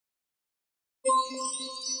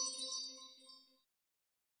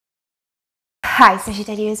Hi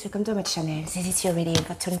Sagittarius, welcome to my channel. This is your reading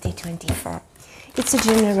for 2024. It's a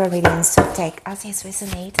general reading, so take as it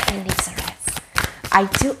resonates and leave the rest. I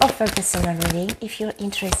do offer personal reading. If you're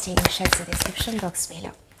interested, check the description box below.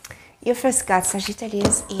 Your first card,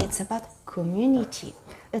 Sagittarius, it's about community.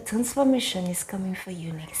 A transformation is coming for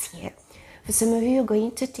you next year. For some of you, you're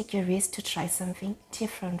going to take a risk to try something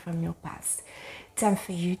different from your past. Time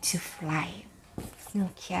for you to fly.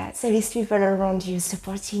 Okay, there is people around you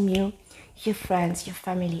supporting you, your friends, your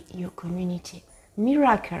family, your community.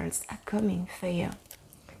 Miracles are coming for you.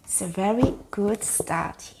 It's a very good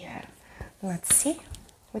start here. Let's see.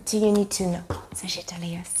 What do you need to know,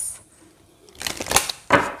 Sagittarius?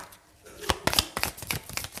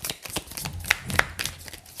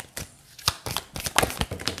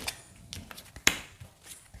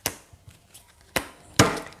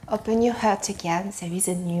 Open your heart again. There is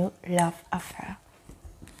a new love offer.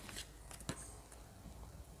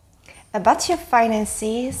 About your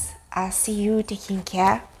finances, I see you taking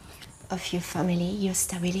care of your family, your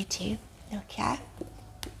stability, okay?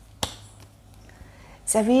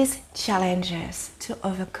 There is challenges to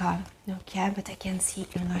overcome, okay? But I can see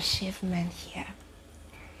an achievement here.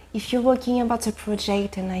 If you're working about a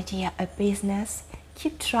project, an idea, a business,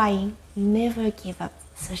 keep trying, never give up,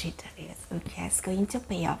 Sagittarius, okay? It's going to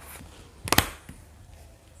pay off.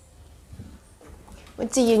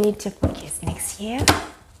 What do you need to focus next year?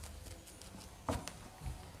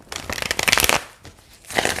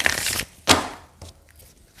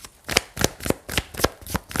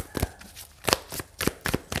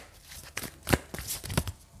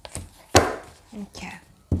 Okay.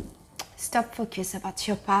 Stop focus about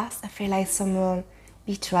your past. I feel like someone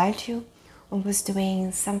betrayed you or was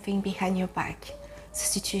doing something behind your back. The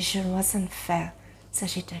situation wasn't fair,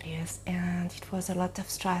 Sagittarius, and it was a lot of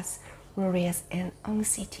stress, worries, and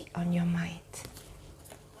anxiety on your mind.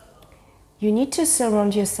 You need to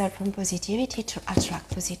surround yourself from positivity to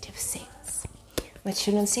attract positive things. What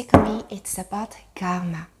you don't see coming, it's about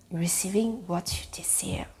karma, receiving what you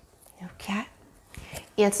deserve. Okay?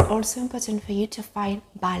 It's also important for you to find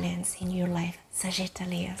balance in your life,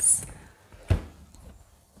 Sagittarius.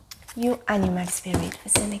 Your animal spirit for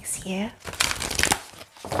the next year.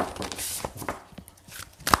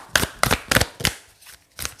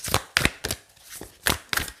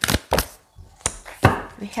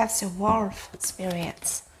 We have the wolf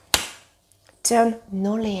spirits. Turn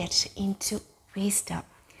knowledge into wisdom.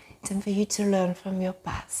 Time for you to learn from your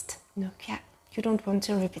past. Okay? You don't want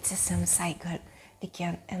to repeat the same cycle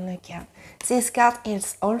again and again. This card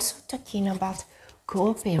is also talking about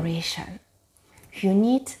cooperation. You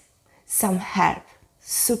need some help,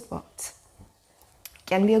 support.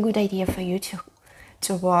 Can be a good idea for you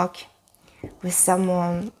to work with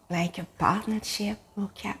someone like a partnership,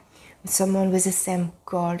 okay? With someone with the same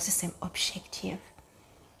goal, the same objective.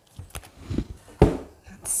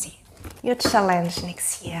 Let's see. Your challenge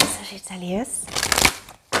next year, Sagittarius.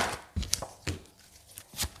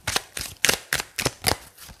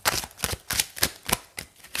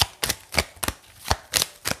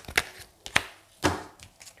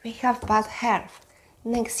 We have bad health.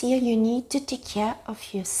 Next year you need to take care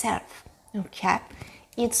of yourself, okay?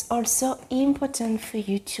 It's also important for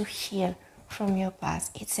you to heal from your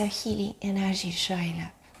past. It's a healing energy showing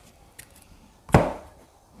up.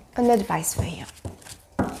 An advice for you.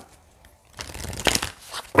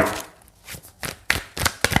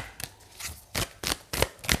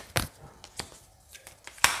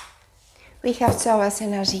 We have Taurus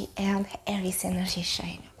energy and Aries energy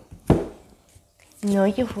showing up. Know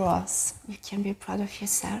your worth. You can be proud of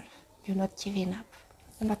yourself. You're not giving up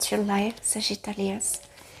about your life, Sagittarius.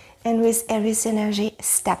 And with Aries energy,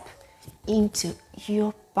 step into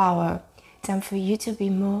your power. Time for you to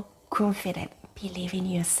be more confident. Believe in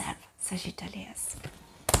yourself, Sagittarius.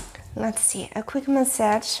 Let's see. A quick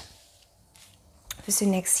message for the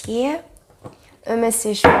next year. A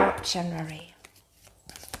message for January.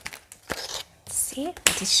 Let's see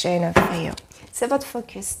what is showing up for you. It's about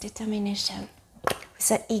focus, determination.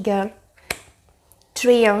 With an eagle,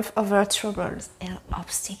 triumph over troubles and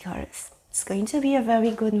obstacles. It's going to be a very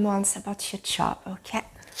good month about your job, okay?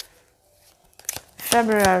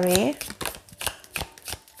 February,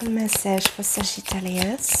 a message for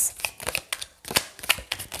Sagittarius.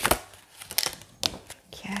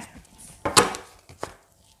 Okay.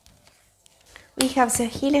 We have the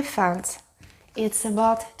Elephant. It's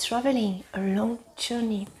about traveling a long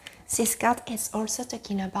journey. This card is also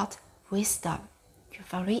talking about wisdom.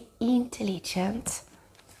 You're very intelligent.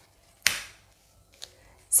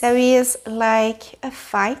 There is like a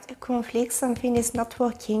fight, a conflict, something is not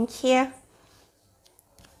working here.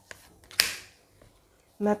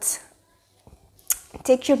 But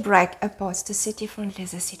Take your break, a pause to see differently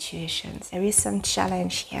the situations. There is some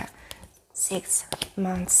challenge here. 6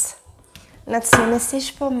 months. Let's see,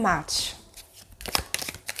 message for March.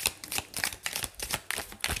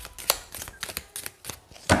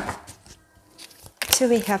 So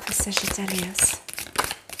we have a Sagittarius.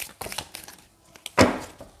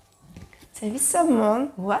 There is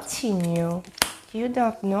someone watching you. You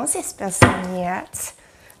don't know this person yet.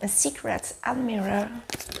 A secret admirer.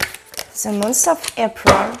 The month of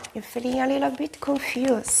April, you're feeling a little bit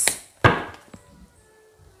confused.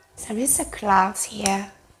 There is a cloud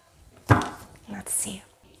here. Let's see.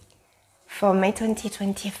 For May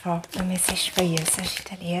 2024, a message for you,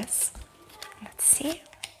 Sagittarius. Let's see.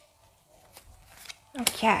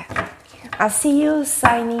 Okay. I see you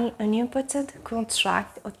signing an important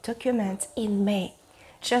contract or document in May.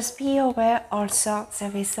 Just be aware also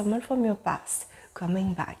there is someone from your past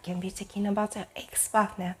coming back. Can be talking about an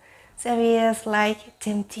ex-partner. There is like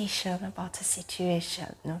temptation about a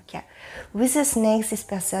situation. Okay. With the snakes, this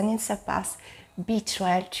person in the past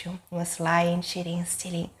betrayed you, was lying, cheating,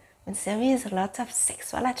 stealing. But there is a lot of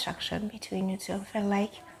sexual attraction between you two. I feel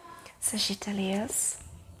like Sagittarius.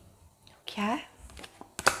 Okay.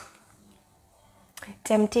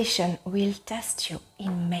 Temptation will test you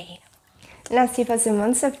in May. Let's see for the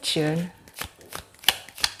month of June.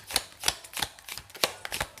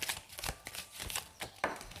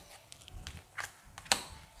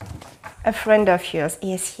 A friend of yours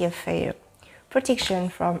is here for you. Protection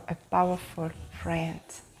from a powerful friend.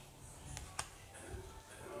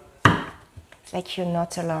 It's like you're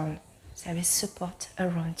not alone. There is support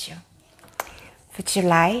around you. For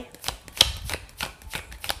July,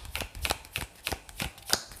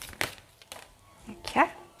 okay,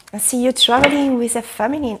 I see you traveling with a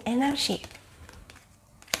feminine energy.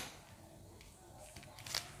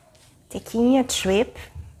 Taking a trip,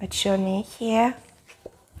 a journey here.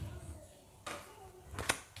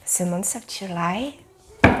 The month of July,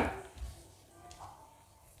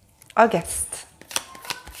 August.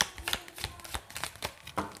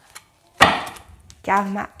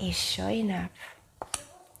 Karma is showing up.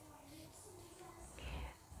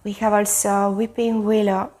 We have also weeping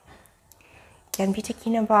willow. Can be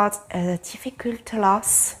talking about a difficult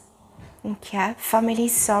loss. Okay, family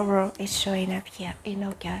sorrow is showing up here in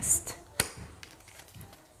August.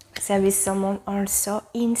 There is someone also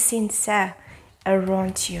insincere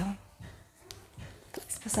around you.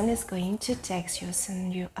 This person is going to text you,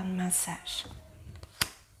 send you a message.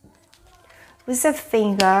 With a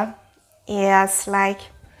finger, it's like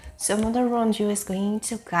someone around you is going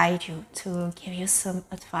to guide you, to give you some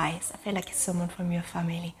advice. I feel like it's someone from your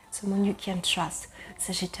family, someone you can trust,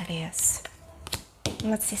 Sagittarius.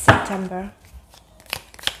 Let's see September.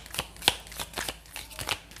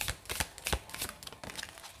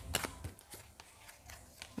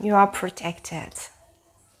 You are protected.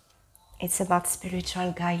 It's about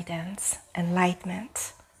spiritual guidance,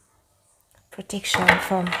 enlightenment, protection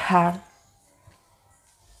from harm.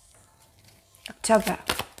 October.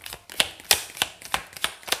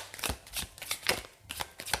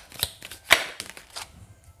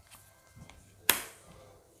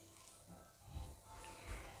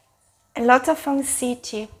 A lot of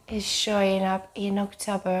anxiety is showing up in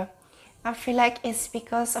October. I feel like it's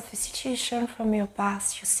because of a situation from your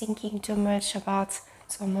past. You're thinking too much about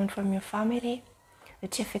someone from your family, a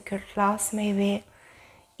difficult loss maybe.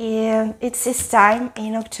 And it's this time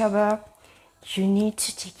in October, you need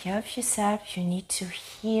to take care of yourself, you need to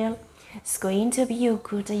heal. It's going to be a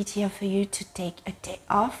good idea for you to take a day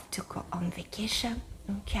off to go on vacation,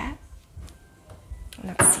 okay?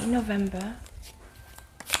 Let's see November.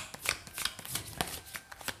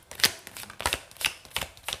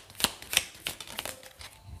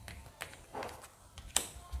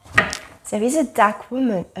 There is a dark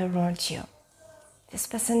woman around you. This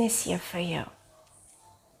person is here for you.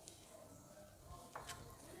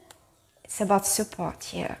 It's about support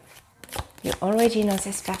here. You already know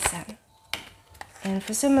this person. And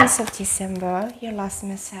for the month of December, your last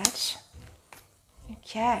message.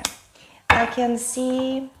 Okay. I can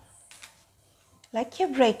see like a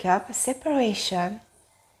breakup, a separation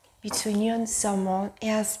between you and someone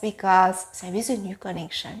else because there is a new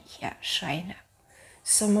connection here showing up.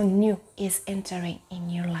 Someone new is entering in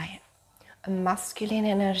your life. A masculine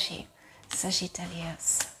energy,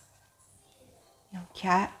 Sagittarius.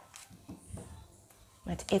 Okay?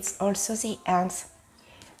 But it's also the end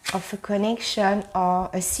of a connection or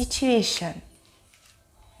a situation.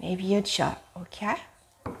 Maybe a job, okay?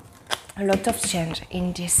 A lot of change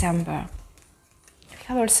in December. We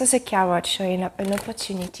have also the carrot showing up and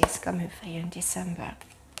opportunities coming for you in December.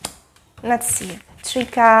 Let's see. 3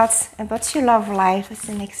 cards about your love life for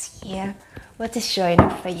the next year. What is showing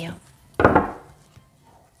up for you?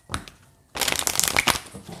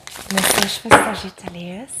 Message for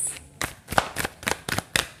Sagittarius.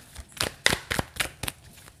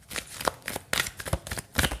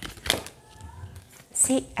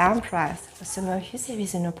 The Empress. For some of you, there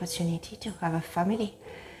is an opportunity to have a family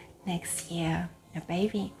next year. A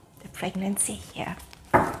baby. The pregnancy here.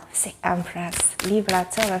 The Empress. Libra,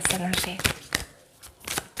 Taurus energy.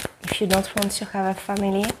 If you don't want to have a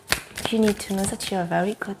family, you need to know that you're a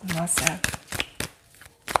very good mother.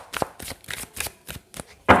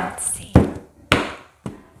 Let's see.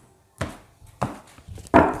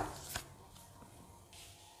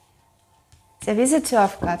 There is a Two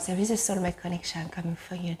of Cups, there is a soulmate connection coming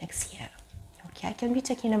for you next year. Okay, I can be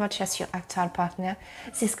talking about just your actual partner.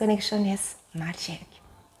 This connection is magic.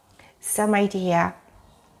 Same idea,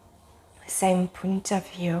 same point of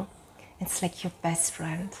view. It's like your best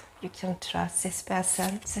friend. You can trust this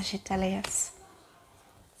person, Sagittarius.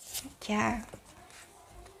 Okay.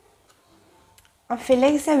 I feel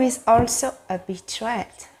like there is also a betrayal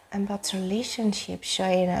about relationship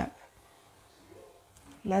showing up.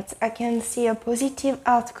 But I can see a positive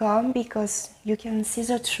outcome because you can see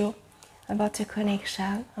the truth about a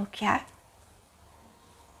connection, okay?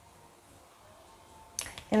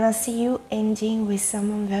 And I see you ending with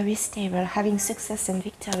someone very stable, having success and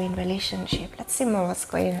victory in relationship. Let's see more what's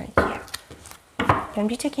going on here. Can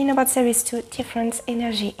be talking about there is 2 different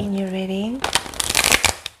energy in your reading.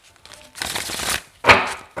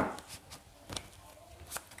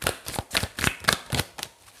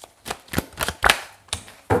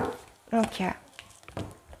 Okay.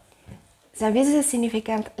 There is a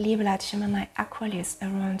significant Libra, Gemini, Aquarius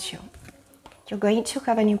around you. You're going to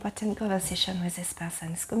have an important conversation with this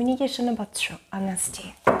person. It's communication about truth,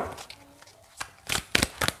 honesty.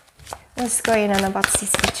 What's going on about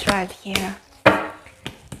this betrayal here?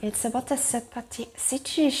 It's about a third-party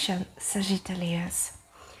situation, Sagittarius.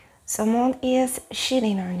 Someone is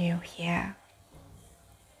cheating on you here.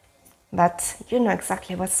 But you know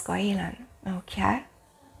exactly what's going on, okay?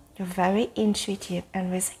 You're very intuitive,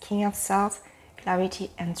 and with the King of Swords, clarity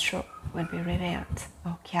and truth will be revealed,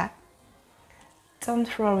 okay?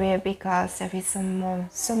 Don't worry, because there is someone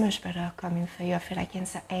so much better coming for you. I feel like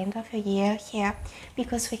it's the end of the year here,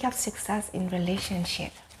 because we have success in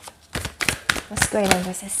relationship. What's going on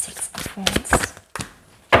with the 6 of Wands?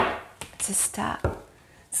 It's a star.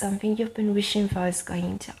 Something you've been wishing for is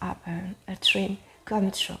going to happen. A dream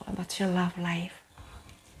come true about your love life.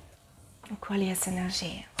 Aquarius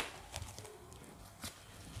energy.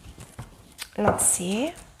 Let's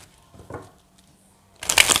see.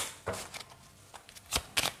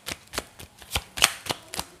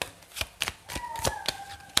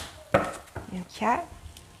 Okay.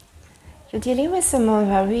 You're dealing with someone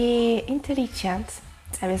very intelligent.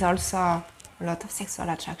 There is also a lot of sexual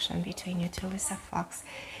attraction between you two with a fox.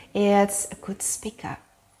 It's a good speaker.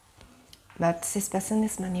 But this person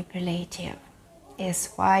is manipulative. Is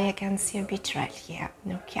why I can see a betrayal here.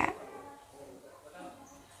 Okay.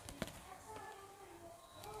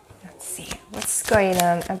 Let's see what's going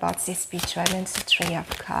on about this betrayal and the 3 of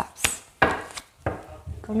Cups.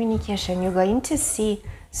 Communication. You're going to see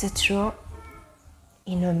the truth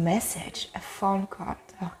in a message, a phone call,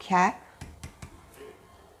 okay?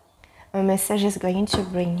 A message is going to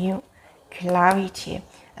bring you clarity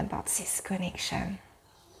about this connection.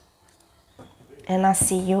 And I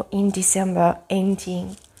see you in December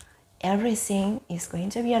ending. Everything is going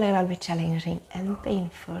to be a little bit challenging and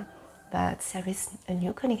painful, but there is a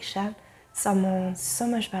new connection, someone so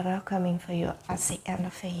much better coming for you at the end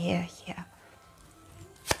of the year here.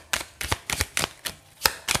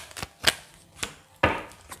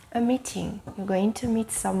 A meeting. You're going to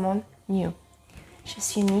meet someone new.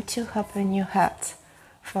 Just you need to open your heart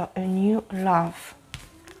for a new love.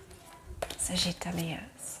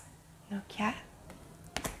 Sagittarius. Okay?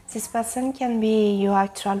 This person can be your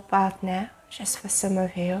actual partner, just for some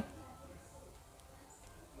of you.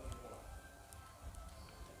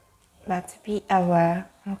 But be aware,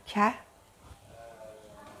 okay?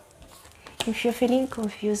 If you're feeling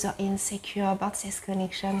confused or insecure about this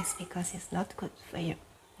connection, it's because it's not good for you.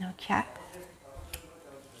 Okay.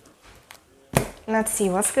 Let's see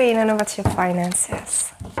what's going on about your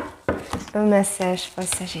finances. A message for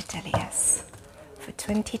Sagittarius for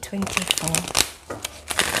 2024.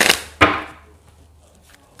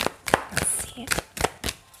 Let's see.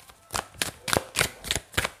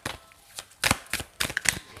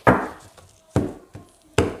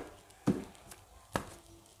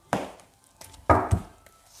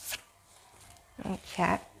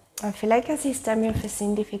 Okay. I feel like at this time you're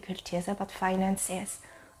facing difficulties about finances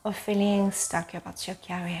or feeling stuck about your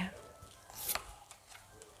career.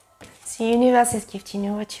 The universe is giving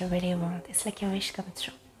you what you really want. It's like a wish come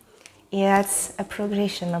true. Yeah, it's a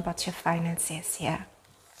progression about your finances, yeah.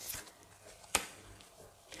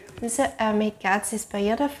 With the Hermit card, this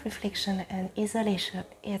period of reflection and isolation,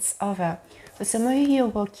 it's over. For some of you, you're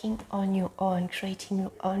working on your own, creating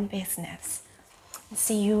your own business.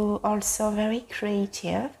 See, you also very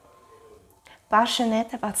creative,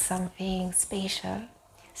 passionate about something special.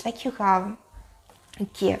 It's like you have a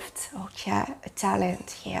gift, okay, a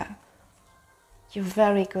talent here. You're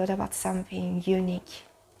very good about something unique.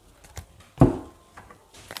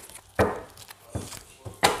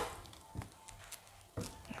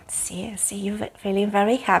 I see you feeling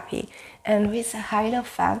very happy. And with a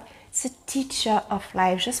Hierophant, it's a teacher of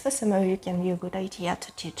life. Just for some of you, it can be a good idea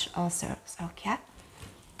to teach others, okay?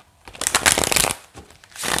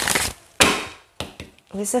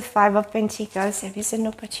 With the Five of Pentacles, there is an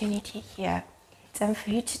opportunity here. Time for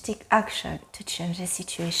you to take action to change the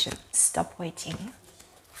situation. Stop waiting.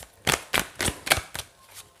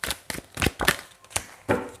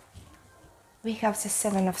 We have the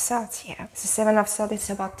Seven of Swords here. The Seven of Swords is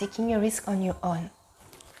about taking a risk on your own.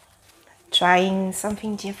 Trying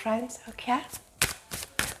something different, okay?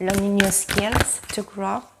 Learning new skills to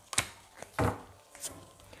grow.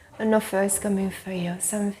 An offer is coming for you.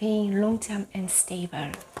 Something long-term and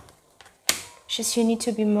stable. Just you need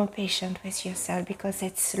to be more patient with yourself because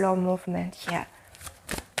it's slow movement here.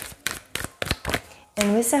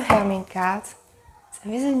 And with the Hermit card,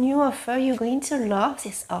 there is a new offer. You're going to love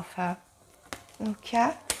this offer.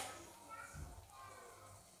 Okay?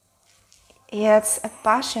 Yeah, it's a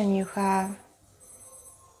passion you have.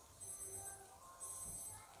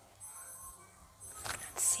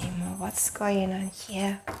 Let's see more what's going on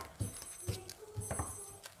here.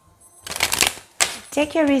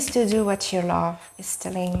 Take a risk to do what you love, it's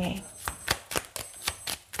telling me.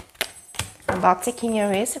 About taking a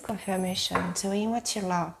risk, a confirmation, doing what you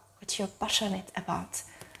love, what you're passionate about,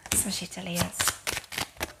 Sagittarius.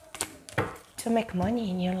 To make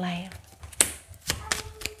money in your life.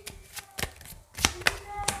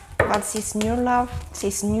 About this new love,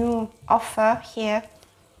 this new offer here.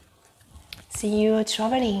 See you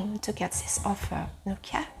traveling to get this offer,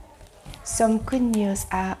 okay? Some good news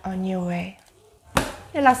are on your way.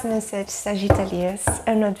 The last message, Sagittarius,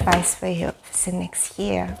 an advice for you for the next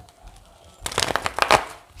year.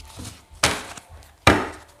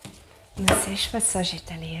 Message for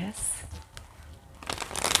Sagittarius.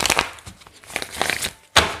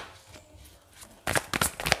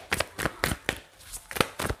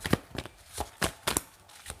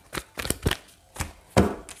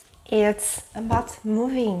 It's about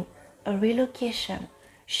moving, a relocation,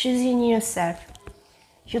 choosing yourself.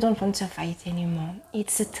 You don't want to fight anymore.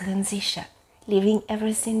 It's a transition, leaving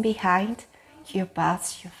everything behind, your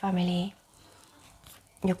past, your family,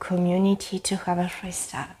 your community to have a fresh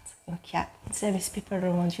start, okay? There is people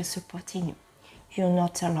around you supporting you. You're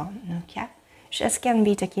not alone, okay? Just can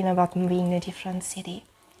be talking about moving in a different city,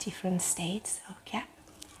 different states, okay?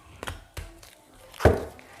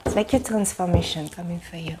 It's like a transformation coming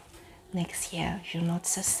for you. Next year, you're not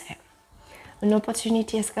the same. An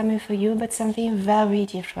opportunity is coming for you, but something very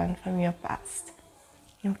different from your past.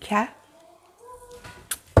 Okay?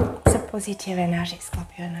 It's a positive energy,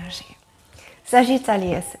 Scorpio energy.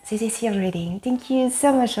 Sagittarius, this is your reading. Thank you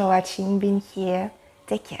so much for watching, being here.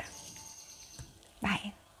 Take care.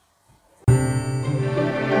 Bye.